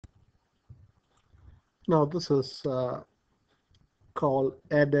Now this is called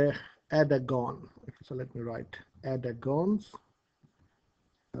Add-agon. So let me write Add-agons.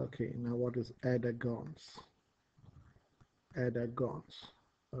 Okay, now what is Add-agons? Add-agons.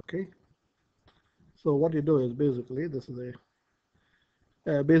 Okay. So what you do is basically this is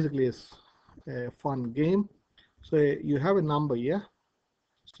basically it's a fun game. So you have a number here.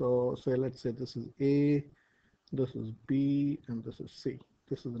 So say let's say this is A, this is B, and this is C.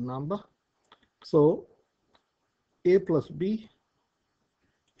 This is the number. So A plus B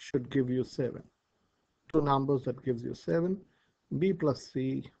should give you 7. Two numbers that gives you 7. B plus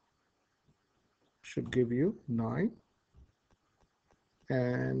C should give you 9.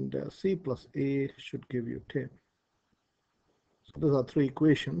 And C plus A should give you 10. So those are three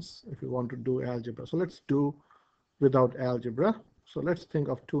equations if you want to do algebra. So let's do without algebra. So let's think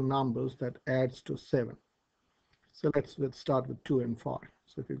of two numbers that adds to 7. So let's start with 2 and 5.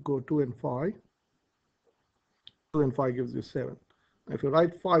 So if you go 2 and 5, 2 and 5 gives you 7. If you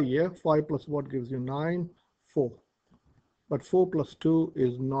write 5 here, 5 plus what gives you 9? 4. But 4 plus 2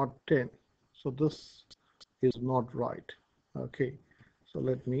 is not 10. So this is not right. Okay. So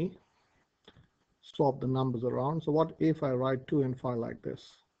let me swap the numbers around. So what if I write 2 and 5 like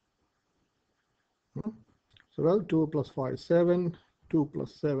this? So well, 2 plus 5 is 7. 2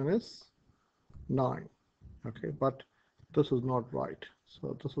 plus 7 is 9. Okay, but this is not right.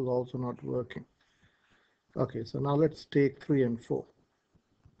 So this is also not working. Okay, so now let's take 3 and 4.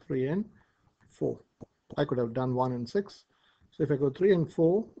 3 and 4. I could have done 1 and 6. So if I go 3 and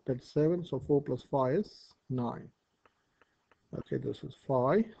 4, that's 7. So 4 plus 5 is 9. Okay, this is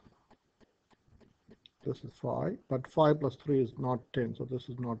 5. This is 5. But 5 plus 3 is not 10. So this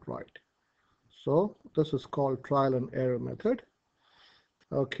is not right. So this is called trial and error method.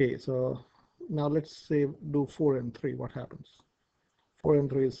 Okay, so now let's say do 4 and 3. What happens? 4 and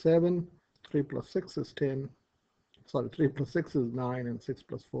 3 is 7. 3 plus 6 is 10. Sorry, 3 plus 6 is 9, and 6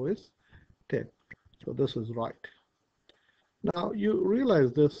 plus 4 is 10. So this is right. Now you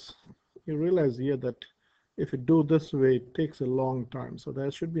realize this. You realize here that if you do this way, it takes a long time. So there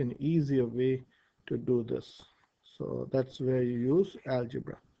should be an easier way to do this. So that's where you use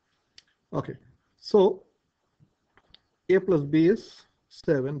algebra. Okay, so A plus B is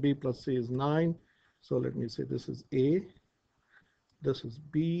 7, B plus C is 9. So let me say this is A, this is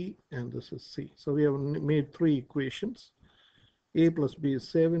B, and this is C. So we have made three equations. A plus B is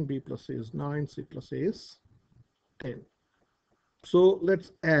 7, B plus C is 9, C plus A is 10. So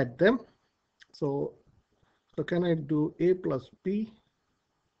let's add them. So can I do A plus B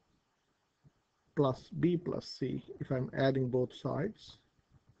plus B plus C if I'm adding both sides?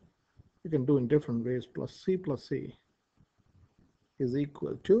 You can do in different ways. Plus C plus A is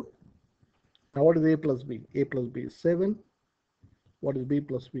equal to, now what is A plus B? A plus B is 7. What is B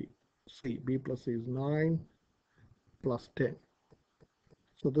plus B? C. B plus C is 9 plus 10.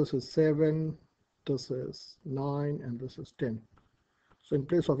 So this is 7, this is 9, and this is 10. So in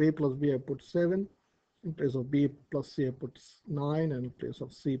place of A plus B, I put 7. In place of B plus C, I put 9. And in place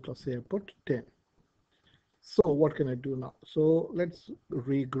of C plus A, I put 10. So what can I do now? So let's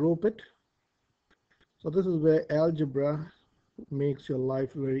regroup it. So this is where algebra makes your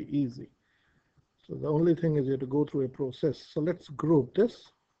life very easy. So the only thing is you have to go through a process. So let's group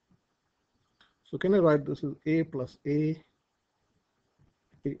this. So can I write this is A plus A?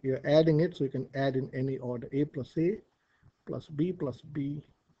 You're adding it, so you can add in any order. A plus A plus B plus B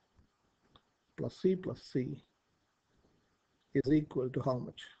plus C plus C is equal to how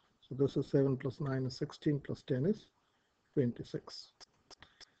much? So this is 7 plus 9 is 16 plus 10 is 26.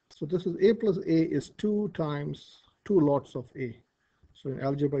 So this is A plus A is 2 times 2 lots of A. So in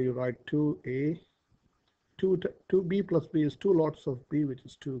algebra you write 2A, 2B plus B is 2 lots of B, which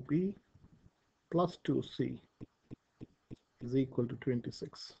is 2B plus 2C is equal to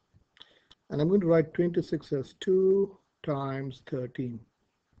 26. And I'm going to write 26 as 2 times 13.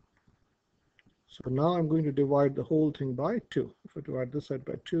 So now I'm going to divide the whole thing by 2. If I divide this side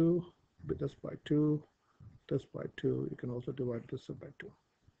by 2, this by 2, this by 2, you can also divide this side by 2.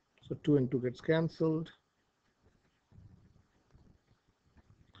 So 2 and 2 gets cancelled.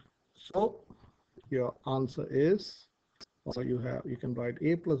 So your answer is, or you can write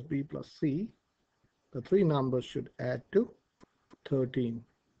A plus B plus C. The three numbers should add to 13.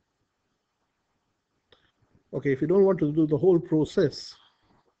 Okay, if you don't want to do the whole process,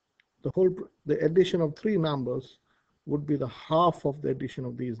 the addition of three numbers would be the half of the addition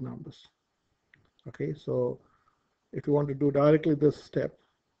of these numbers. Okay, so if you want to do directly this step,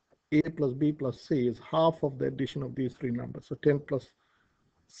 A plus B plus C is half of the addition of these three numbers. So 10 plus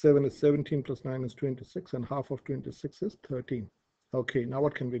 7 is 17 plus 9 is 26, and half of 26 is 13. Okay, now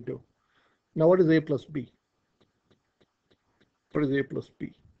what can we do? Now what is a plus b? What is a plus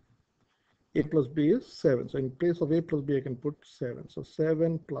b? A plus b is 7. So in place of a plus b, I can put 7. So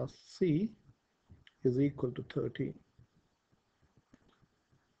 7 plus c is equal to 13.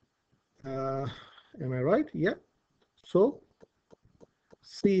 Am I right? Yeah. So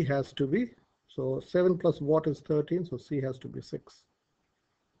c has to be, so 7 plus what is 13? So c has to be 6.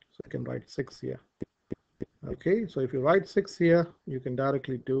 So I can write 6 here. Okay, so if you write 6 here, you can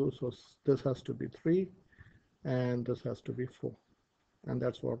directly do, so this has to be 3 and this has to be 4. And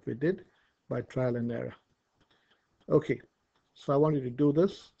that's what we did by trial and error. Okay, so I want you to do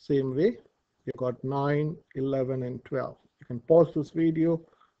this same way. You got 9, 11, and 12. You can pause this video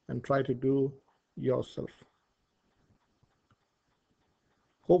and try to do yourself.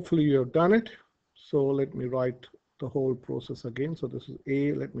 Hopefully you have done it. So let me write the whole process again. So this is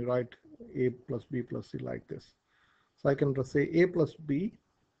a, let me write a plus b plus c like this. So I can just say a plus b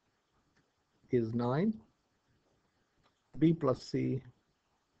is 9, b plus c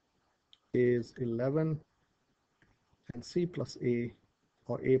is 11, and c plus a,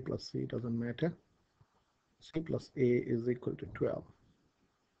 or a plus c, doesn't matter, c plus a is equal to 12.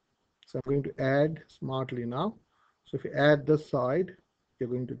 So I'm going to add smartly now. So if you add this side, you're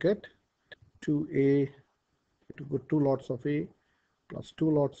going to get 2a, to put 2 lots of a plus 2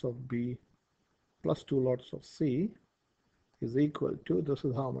 lots of b plus 2 lots of c is equal to, this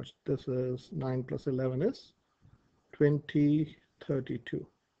is how much? This is 9 plus 11 is 20, 32.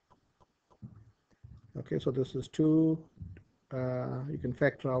 Okay, so this is 2. You can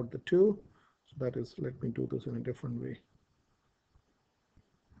factor out the 2. So that is, let me do this in a different way.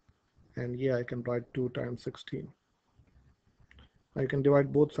 And yeah, I can write 2 times 16. I can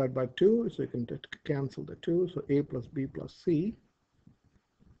divide both sides by 2, so you can cancel the 2. So a plus b plus c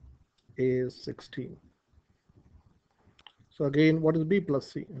is 16. So again, what is b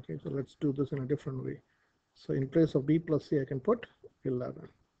plus c? Okay, so let's do this in a different way. So in place of b plus c, I can put 11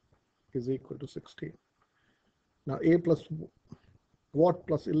 is equal to 16. Now a plus what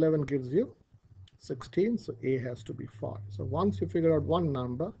plus 11 gives you 16, so a has to be 5. So once you figure out one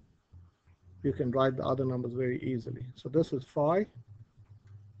number, you can write the other numbers very easily. So this is 5,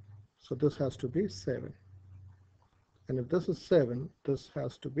 so this has to be 7. And if this is 7, this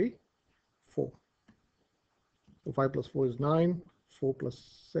has to be 4. So 5 plus 4 is 9, 4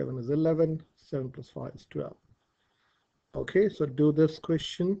 plus 7 is 11, 7 plus 5 is 12. Okay, so do this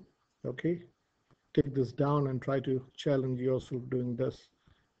question. Okay, take this down and try to challenge yourself doing this.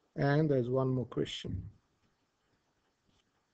 And there's one more question.